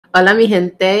Hola, mi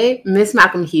gente.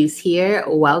 MsMalcolmHughes here.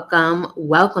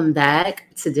 Welcome back.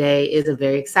 Today is a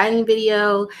very exciting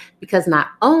video because not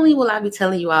only will I be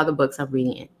telling you all the books I'm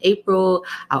reading in April,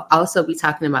 I'll also be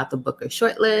talking about the Booker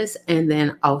Shortlist and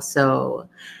then also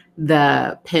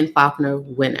the Faulkner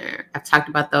winner. I've talked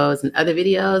about those in other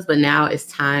videos, but now it's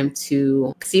time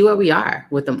to see where we are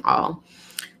with them all.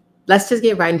 Let's just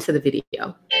get right into the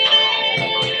video.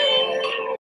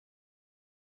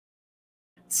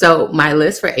 So my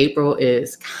list for April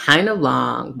is kind of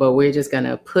long, but we're just going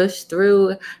to push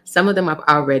through. Some of them I've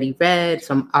already read,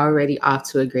 so I'm already off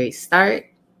to a great start.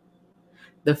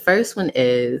 The first one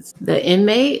is The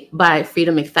Inmate by Freida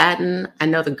McFadden. I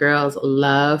know the girls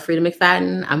love Freida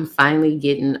McFadden. I'm finally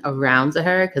getting around to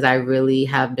her because I really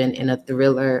have been in a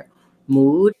thriller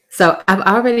mood. So I've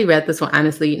already read this one,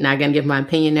 honestly, not going to give my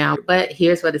opinion now, but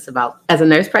here's what it's about. As a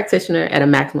nurse practitioner at a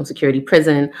maximum security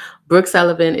prison, Brooke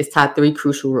Sullivan is taught 3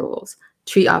 crucial rules.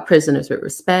 Treat all prisoners with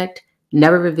respect,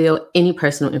 never reveal any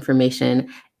personal information,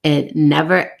 and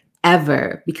never,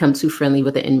 ever become too friendly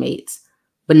with the inmates.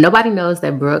 But nobody knows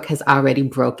that Brooke has already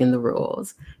broken the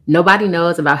rules. Nobody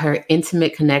knows about her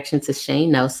intimate connection to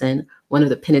Shane Nelson, one of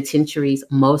the penitentiary's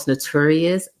most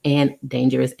notorious and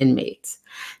dangerous inmates.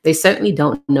 They certainly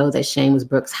don't know that Shane was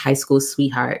Brooke's high school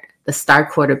sweetheart, the star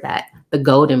quarterback, the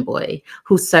golden boy,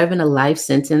 who's serving a life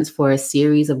sentence for a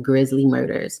series of grisly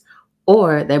murders,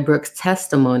 or that Brooke's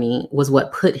testimony was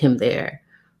what put him there.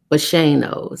 But Shane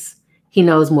knows. He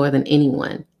knows more than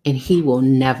anyone, and he will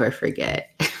never forget.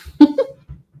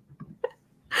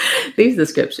 These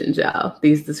descriptions, y'all,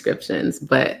 these descriptions,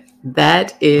 but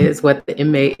that is what The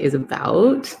Inmate is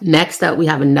about. Next up, we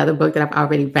have another book that I've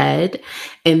already read,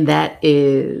 and that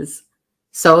is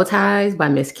Soul Ties by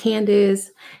Miss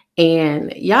Candace.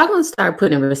 And y'all gonna start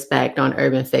putting respect on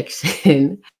urban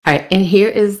fiction. All right, and here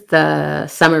is the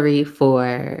summary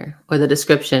or the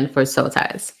description for Soul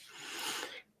Ties.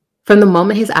 From the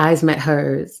moment his eyes met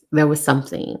hers, there was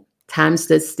something. Time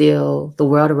stood still, the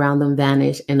world around them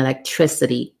vanished, and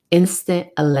electricity, instant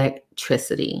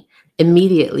electricity.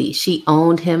 Immediately, she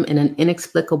owned him in an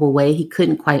inexplicable way he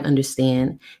couldn't quite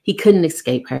understand. He couldn't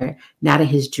escape her, not in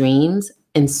his dreams,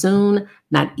 and soon,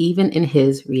 not even in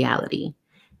his reality.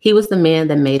 He was the man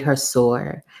that made her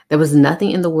soar. There was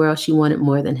nothing in the world she wanted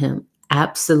more than him.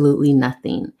 Absolutely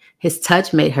nothing. His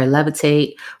touch made her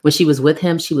levitate. When she was with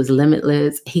him, she was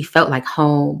limitless. He felt like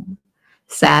home.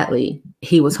 Sadly,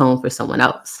 he was home for someone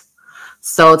else.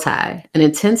 Soul tie, an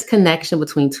intense connection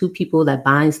between two people that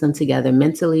binds them together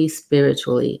mentally,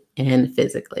 spiritually, and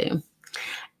physically.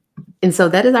 And so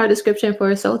that is our description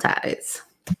for soul ties.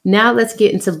 Now let's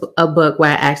get into a book where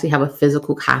I actually have a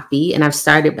physical copy, and I've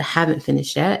started but haven't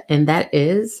finished yet, and that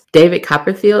is David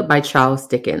Copperfield by Charles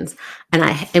Dickens. And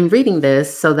I am reading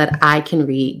this so that I can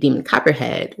read Demon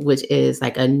Copperhead, which is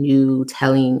like a new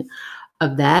telling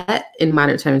of that in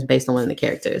modern terms based on one of the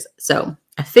characters. So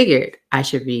I figured I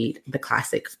should read the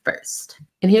classic first.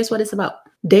 And here's what it's about.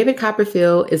 David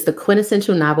Copperfield is the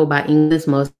quintessential novel by England's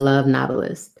most loved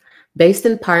novelist. Based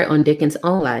in part on Dickens'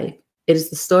 own life, it is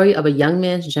the story of a young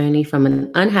man's journey from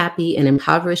an unhappy and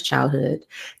impoverished childhood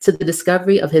to the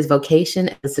discovery of his vocation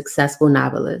as a successful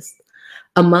novelist.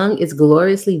 Among its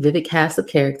gloriously vivid cast of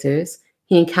characters,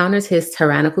 he encounters his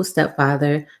tyrannical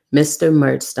stepfather, Mr.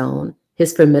 Murdstone,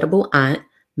 his formidable aunt,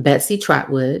 Betsy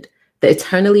Trotwood, the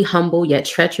eternally humble yet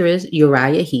treacherous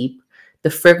Uriah Heep, the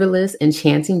frivolous,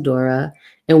 enchanting Dora,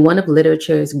 and one of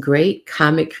literature's great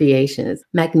comic creations,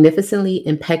 magnificently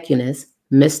impecunious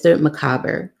Mr.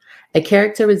 Micawber, a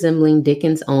character resembling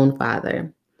Dickens' own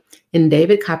father. In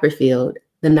David Copperfield,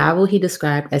 the novel he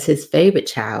described as his favorite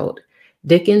child,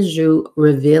 Dickens drew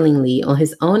revealingly on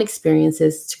his own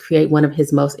experiences to create one of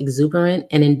his most exuberant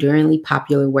and enduringly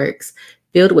popular works,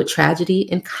 filled with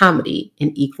tragedy and comedy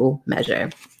in equal measure.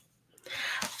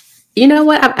 You know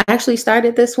what? I've actually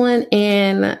started this one,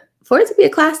 and for it to be a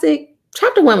classic,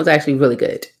 chapter 1 was actually really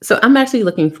good. So I'm actually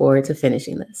looking forward to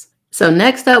finishing this. So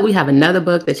next up, we have another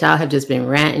book that y'all have just been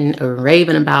ranting or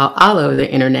raving about all over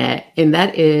the internet, and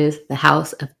that is The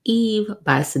House of Eve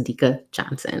by Sadiqa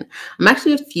Johnson. I'm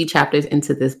actually a few chapters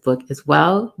into this book as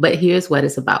well, but here's what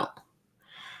it's about.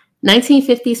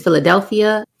 1950s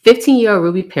Philadelphia, 15-year-old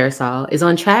Ruby Pearsall is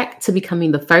on track to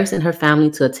becoming the first in her family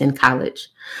to attend college.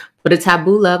 But a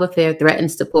taboo love affair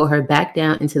threatens to pull her back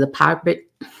down into the poverty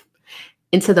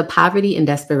and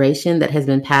desperation that has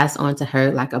been passed on to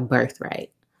her like a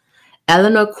birthright.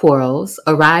 Eleanor Quarles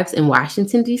arrives in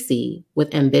Washington, D.C.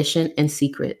 with ambition and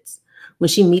secrets. When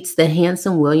she meets the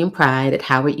handsome William Pride at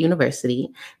Howard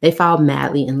University, they fall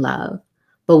madly in love.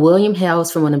 But William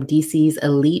hails from one of DC's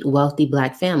elite wealthy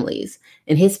Black families,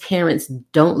 and his parents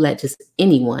don't let just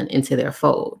anyone into their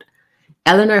fold.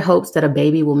 Eleanor hopes that a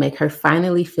baby will make her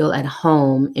finally feel at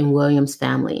home in William's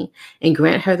family and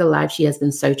grant her the life she has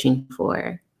been searching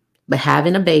for. But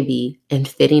having a baby and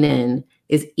fitting in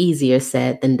is easier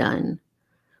said than done.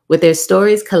 With their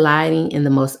stories colliding in the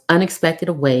most unexpected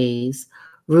of ways,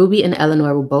 Ruby and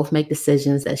Eleanor will both make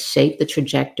decisions that shape the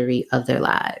trajectory of their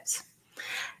lives.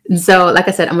 And so, like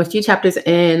I said, I'm a few chapters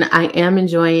in. I am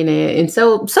enjoying it. And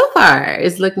so far,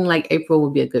 it's looking like April will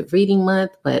be a good reading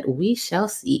month, but we shall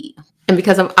see. And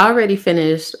because I've already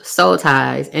finished Soul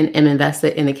Ties and am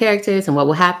invested in the characters and what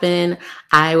will happen,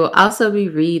 I will also be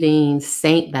reading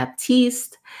Saint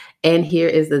Baptiste. And here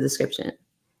is the description.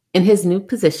 In his new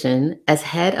position as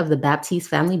head of the Baptiste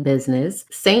family business,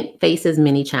 Saint faces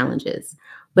many challenges,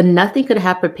 but nothing could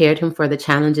have prepared him for the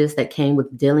challenges that came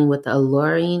with dealing with the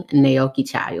alluring Naoki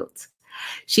child.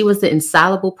 She was the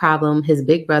insoluble problem his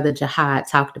big brother Jihad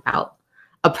talked about,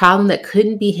 a problem that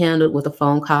couldn't be handled with a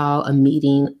phone call, a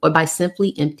meeting, or by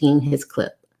simply emptying his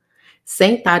clip.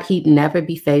 Saint thought he'd never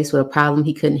be faced with a problem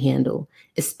he couldn't handle,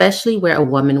 especially where a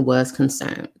woman was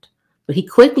concerned. But he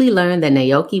quickly learned that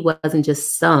Naoki wasn't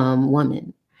just some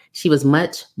woman. She was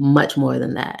much, much more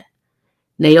than that.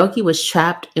 Naoki was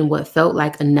trapped in what felt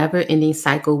like a never-ending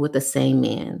cycle with the same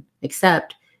man,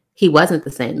 except he wasn't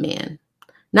the same man.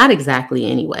 Not exactly,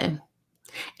 anyway.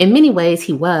 In many ways,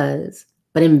 he was,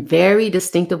 but in very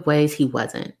distinctive ways, he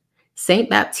wasn't.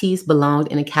 Saint Baptiste belonged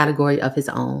in a category of his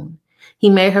own. He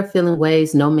made her feel in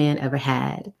ways no man ever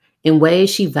had, in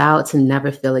ways she vowed to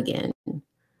never feel again.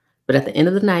 But at the end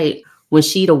of the night, when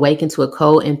she'd awaken to a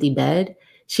cold, empty bed,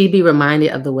 she'd be reminded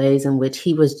of the ways in which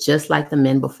he was just like the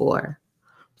men before.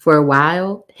 For a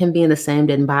while, him being the same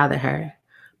didn't bother her.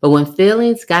 But when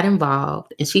feelings got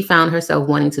involved and she found herself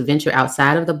wanting to venture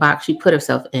outside of the box she put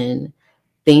herself in,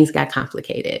 things got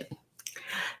complicated.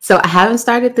 So I haven't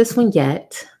started this one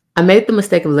yet. I made the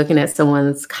mistake of looking at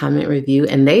someone's comment review,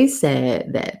 and they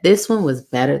said that this one was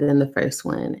better than the first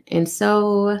one. And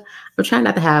so I'm trying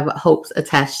not to have hopes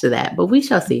attached to that, but we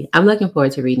shall see. I'm looking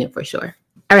forward to reading it for sure.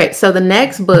 All right, so the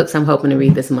next books I'm hoping to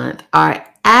read this month are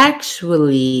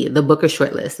actually the Booker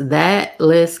Shortlist. That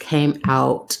list came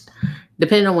out,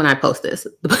 depending on when I post this.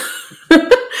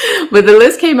 But the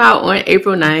list came out on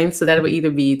April 9th, so that would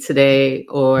either be today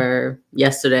or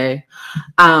yesterday.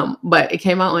 But it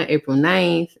came out on April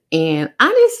 9th, and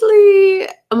honestly,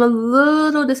 I'm a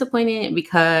little disappointed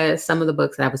because some of the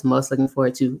books that I was most looking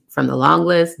forward to from the long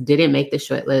list didn't make the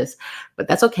short list, but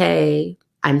that's okay.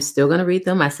 I'm still going to read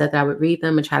them. I said that I would read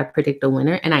them and try to predict the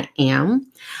winner, and I am.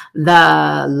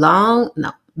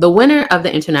 The winner of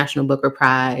the International Booker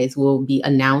Prize will be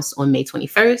announced on May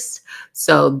 21st.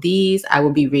 So these I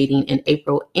will be reading in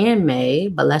April and May,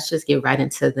 but let's just get right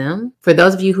into them. For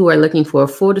those of you who are looking for a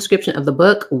full description of the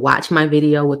book, watch my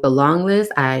video with the long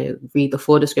list. I read the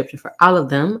full description for all of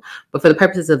them. But for the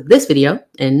purposes of this video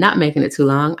and not making it too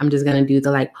long, I'm just going to do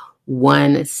the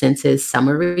one sentence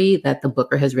summary that the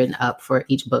Booker has written up for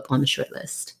each book on the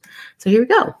shortlist. So here we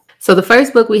go. So the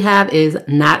first book we have is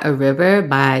Not a River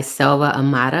by Selva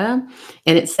Amata.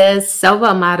 And it says, Selva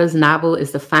Amata's novel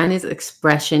is the finest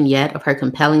expression yet of her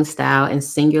compelling style and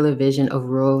singular vision of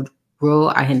rural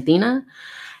Argentina.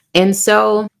 And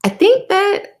so I think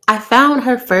that I found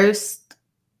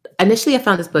initially I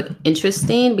found this book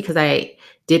interesting because I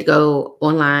did go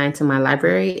online to my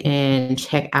library and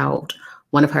check out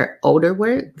one of her older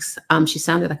works. She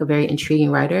sounded like a very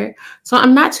intriguing writer. So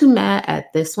I'm not too mad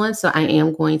at this one. So I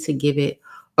am going to give it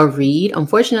a read.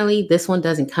 Unfortunately, this one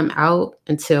doesn't come out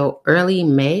until early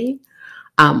May,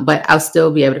 but I'll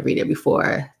still be able to read it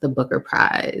before the Booker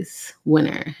Prize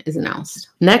winner is announced.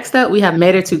 Next up, we have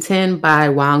Mater 210 by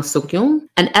Wang Suk-yoon,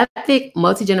 an epic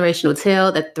multi-generational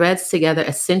tale that threads together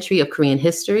a century of Korean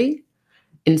history.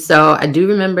 And so I do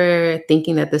remember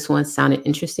thinking that this one sounded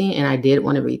interesting, and I did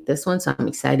want to read this one. So I'm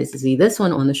excited to see this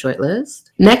one on the short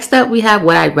list. Next up, we have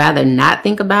What I'd Rather Not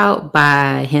Think About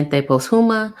by Gente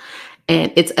Posthuma.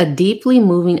 And it's a deeply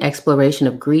moving exploration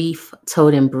of grief,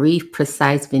 told in brief,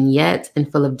 precise vignettes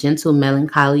and full of gentle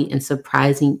melancholy and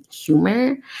surprising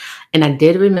humor. And I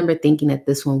did remember thinking that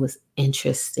this one was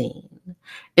interesting.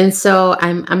 And so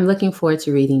I'm looking forward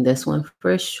to reading this one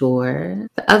for sure.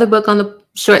 The other book on the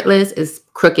shortlist is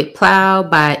Crooked Plow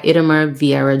by Itamar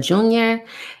Vieira Jr.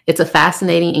 It's a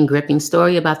fascinating and gripping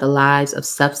story about the lives of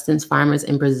subsistence farmers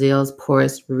in Brazil's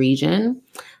poorest region.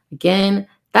 Again,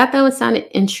 thought that would sound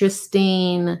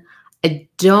interesting. I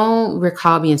don't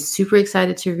recall being super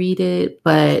excited to read it,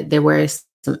 but there were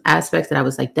some aspects that I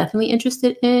was definitely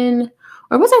interested in.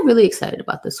 Or was I really excited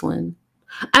about this one?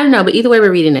 I don't know, but either way,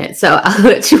 we're reading it. So I'll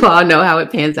let you all know how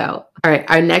it pans out. All right.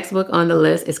 Our next book on the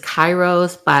list is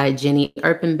Kairos by Jenny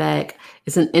Erpenbeck.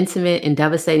 It's an intimate and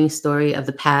devastating story of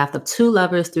the path of two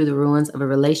lovers through the ruins of a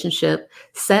relationship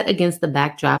set against the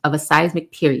backdrop of a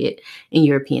seismic period in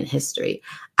European history.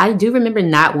 I do remember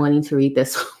not wanting to read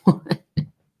this one.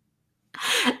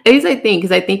 At least I think,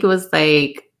 because I think it was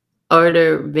like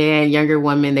older man, younger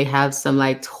woman. They have some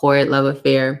like torrid love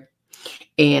affair.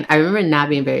 And I remember not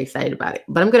being very excited about it,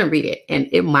 but I'm going to read it and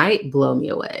it might blow me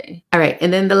away. All right.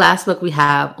 And then the last book we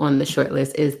have on the short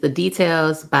list is The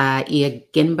Details by Ia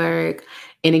Ginberg.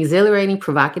 In exhilarating,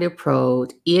 provocative prose,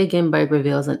 Ia Ginberg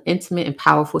reveals an intimate and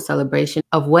powerful celebration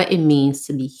of what it means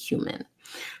to be human.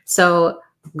 So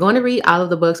I'm going to read all of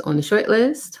the books on the short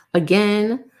list.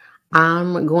 Again,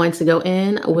 I'm going to go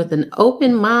in with an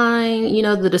open mind. You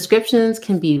know, the descriptions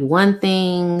can be one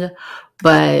thing,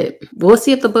 but we'll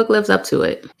see if the book lives up to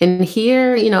it. And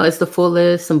here, you know, it's the full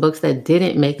list, some books that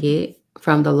didn't make it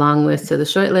from the long list to the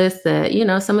short list that, you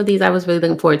know, some of these I was really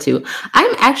looking forward to.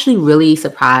 I'm actually really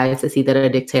surprised to see that A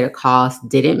Dictator Calls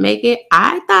didn't make it.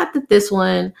 I thought that this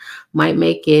one might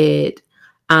make it.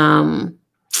 I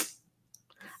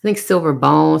think Silver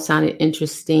Bone sounded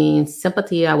interesting.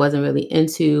 Sympathy, I wasn't really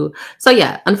into. So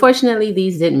yeah, unfortunately,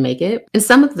 these didn't make it. And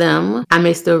some of them I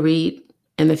may still read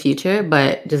in the future,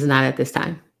 but just not at this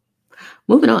time.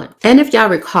 Moving on. And if y'all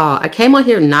recall, I came on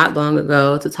here not long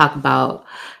ago to talk about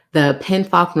the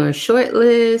Faulkner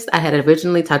shortlist. I had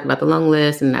originally talked about the long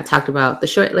list, and I talked about the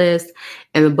short list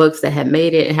and the books that had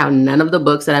made it and how none of the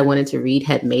books that I wanted to read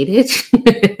had made it.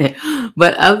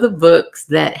 But of the books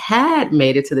that had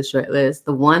made it to the short list,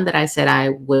 the one that I said I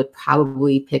would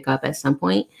probably pick up at some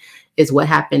point is What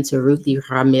Happened to Ruthy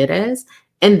Ramirez.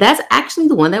 And that's actually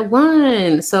the one that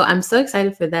won. So I'm so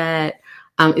excited for that.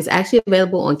 It's actually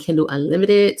available on Kindle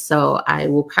Unlimited. So I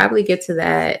will probably get to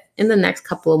that in the next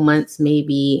couple of months,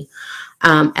 maybe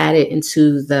add it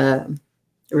into the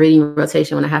reading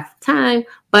rotation when I have time.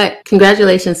 But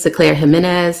congratulations to Claire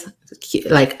Jimenez,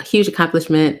 like a huge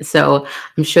accomplishment. So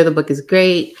I'm sure the book is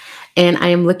great and I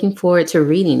am looking forward to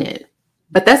reading it.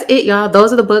 But that's it, y'all.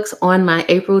 Those are the books on my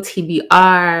April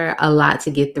TBR. A lot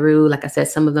to get through. Like I said,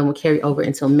 some of them will carry over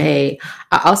until May.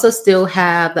 I also still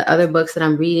have the other books that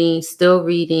I'm reading. Still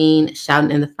reading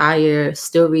Shoutin in the Fire.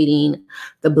 Still reading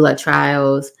The Blood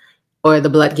Trials or The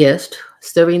Blood Gift.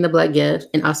 Still reading The Blood Gift.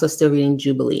 And also still reading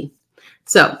Jubilee.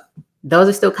 So those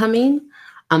are still coming.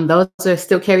 Those are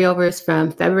still carryovers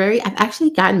from February. I've actually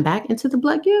gotten back into The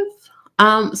Blood Gift.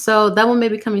 So that one may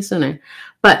be coming sooner.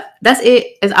 But that's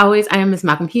it. As always, I am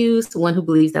MsMalcolmHughes, the one who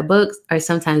believes that books are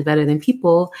sometimes better than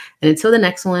people. And until the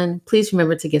next one, please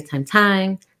remember to give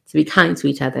time, to be kind to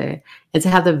each other, and to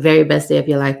have the very best day of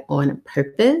your life on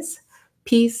purpose.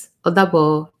 Peace. O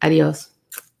dabo. Adios.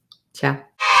 Ciao.